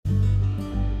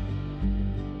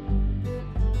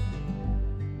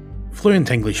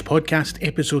Fluent English Podcast,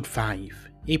 Episode 5,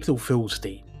 April Fool's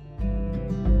Day.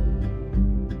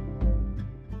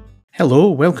 Hello,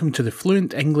 welcome to the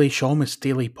Fluent English Almost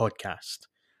Daily Podcast,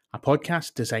 a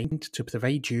podcast designed to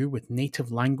provide you with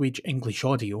native language English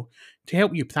audio to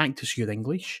help you practice your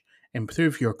English,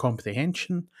 improve your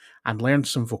comprehension, and learn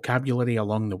some vocabulary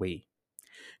along the way.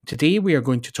 Today we are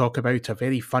going to talk about a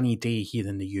very funny day here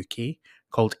in the UK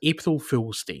called April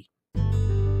Fool's Day.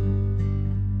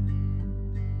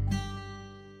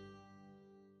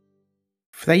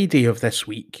 Friday of this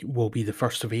week will be the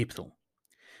 1st of April.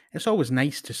 It's always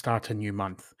nice to start a new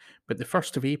month, but the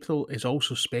 1st of April is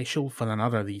also special for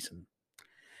another reason.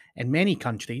 In many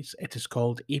countries, it is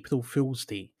called April Fool's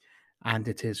Day, and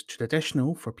it is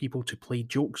traditional for people to play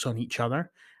jokes on each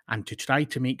other and to try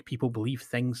to make people believe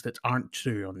things that aren't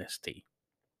true on this day.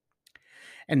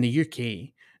 In the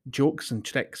UK, jokes and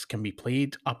tricks can be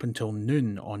played up until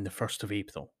noon on the 1st of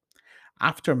April.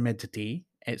 After midday,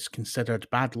 it's considered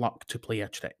bad luck to play a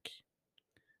trick.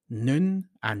 Noon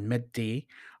and midday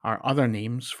are other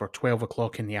names for 12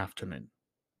 o'clock in the afternoon.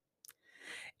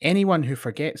 Anyone who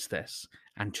forgets this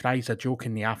and tries a joke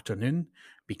in the afternoon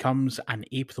becomes an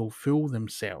April Fool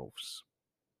themselves.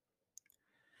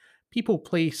 People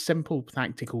play simple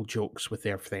practical jokes with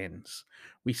their friends.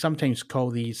 We sometimes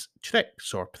call these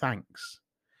tricks or pranks.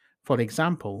 For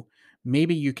example,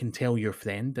 maybe you can tell your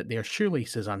friend that their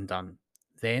shoelace is undone.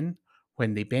 Then,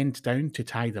 when they bend down to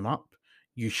tie them up,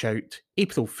 you shout,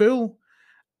 "April Fool!"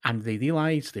 and they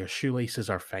realise their shoelaces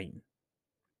are fine.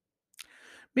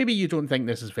 Maybe you don't think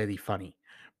this is very funny,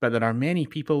 but there are many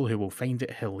people who will find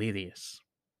it hilarious.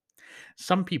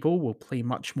 Some people will play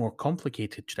much more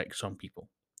complicated tricks on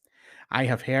people. I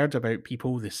have heard about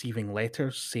people receiving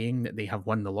letters saying that they have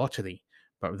won the lottery,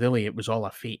 but really it was all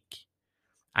a fake,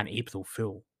 an April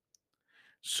Fool.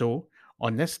 So,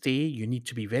 on this day, you need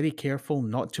to be very careful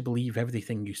not to believe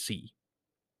everything you see.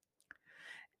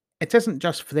 It isn't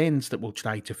just friends that will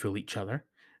try to fool each other,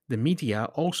 the media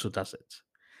also does it.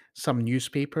 Some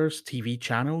newspapers, TV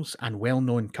channels, and well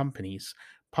known companies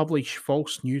publish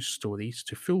false news stories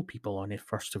to fool people on the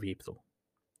 1st of April.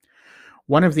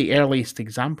 One of the earliest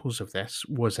examples of this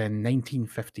was in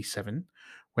 1957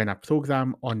 when a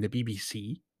programme on the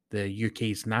BBC, the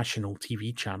UK's national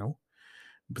TV channel,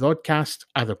 broadcast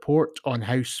a report on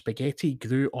how spaghetti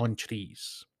grew on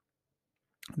trees.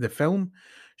 The film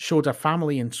showed a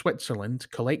family in Switzerland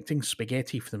collecting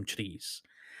spaghetti from trees,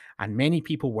 and many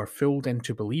people were fooled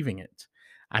into believing it,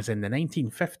 as in the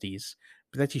 1950s,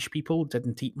 British people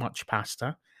didn't eat much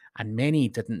pasta, and many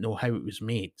didn't know how it was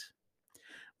made.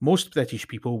 Most British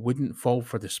people wouldn't fall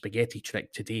for the spaghetti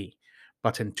trick today,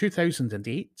 but in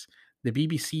 2008, the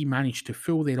BBC managed to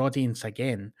fool their audience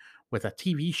again with a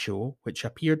TV show which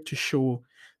appeared to show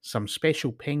some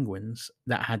special penguins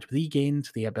that had regained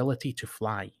the ability to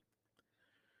fly.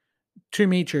 Two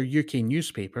major UK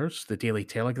newspapers, the Daily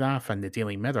Telegraph and the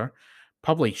Daily Mirror,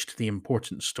 published the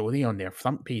important story on their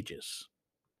front pages.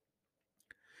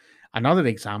 Another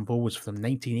example was from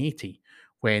 1980,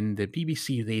 when the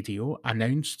BBC Radio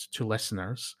announced to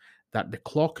listeners that the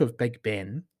clock of Big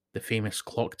Ben, the famous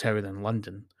clock tower in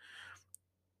London,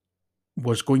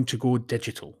 was going to go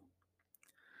digital.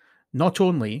 Not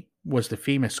only was the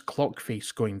famous clock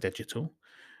face going digital,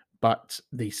 but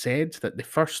they said that the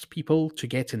first people to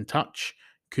get in touch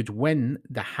could win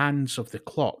the hands of the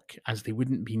clock as they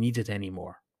wouldn't be needed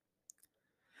anymore.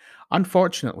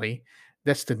 Unfortunately,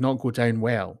 this did not go down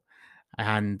well,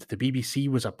 and the BBC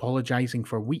was apologising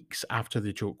for weeks after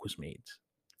the joke was made.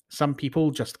 Some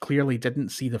people just clearly didn't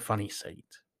see the funny side.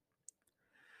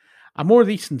 A more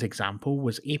recent example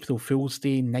was April Fool's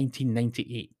Day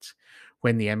 1998,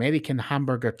 when the American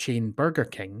hamburger chain Burger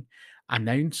King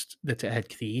announced that it had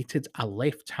created a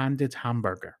left-handed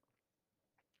hamburger.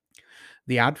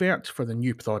 The advert for the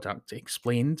new product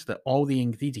explained that all the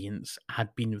ingredients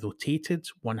had been rotated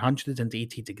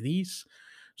 180 degrees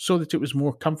so that it was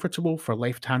more comfortable for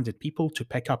left-handed people to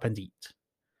pick up and eat.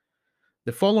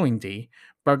 The following day,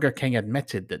 Burger King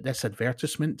admitted that this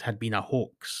advertisement had been a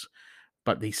hoax,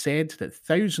 but they said that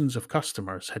thousands of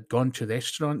customers had gone to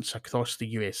restaurants across the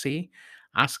USA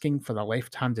asking for a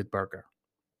left-handed burger.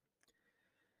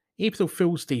 April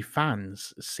Fool's Day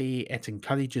fans say it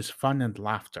encourages fun and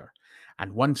laughter,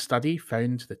 and one study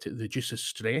found that it reduces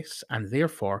stress and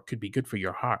therefore could be good for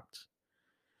your heart.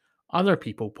 Other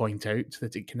people point out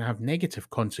that it can have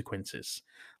negative consequences,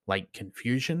 like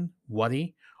confusion,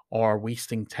 worry, or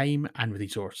wasting time and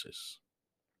resources.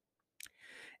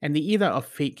 In the era of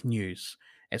fake news,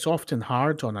 it's often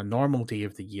hard on a normal day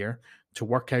of the year to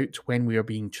work out when we are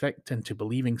being tricked into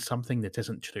believing something that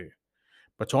isn't true.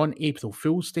 But on April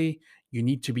Fool's Day, you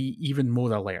need to be even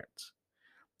more alert.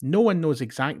 No one knows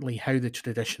exactly how the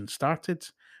tradition started,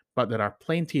 but there are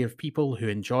plenty of people who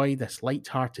enjoy this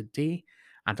light-hearted day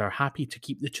and are happy to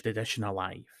keep the tradition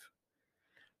alive.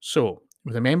 So,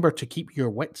 remember to keep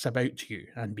your wits about you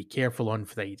and be careful on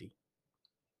Friday.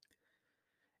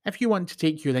 If you want to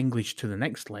take your English to the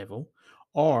next level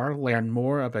or learn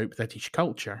more about British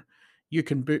culture, you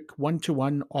can book one to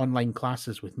one online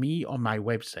classes with me on my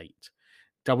website,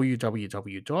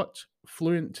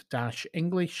 www.fluent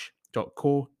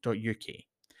english.co.uk.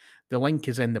 The link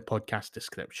is in the podcast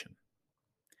description.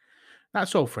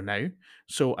 That's all for now.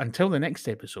 So until the next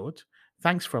episode,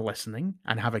 thanks for listening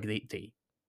and have a great day.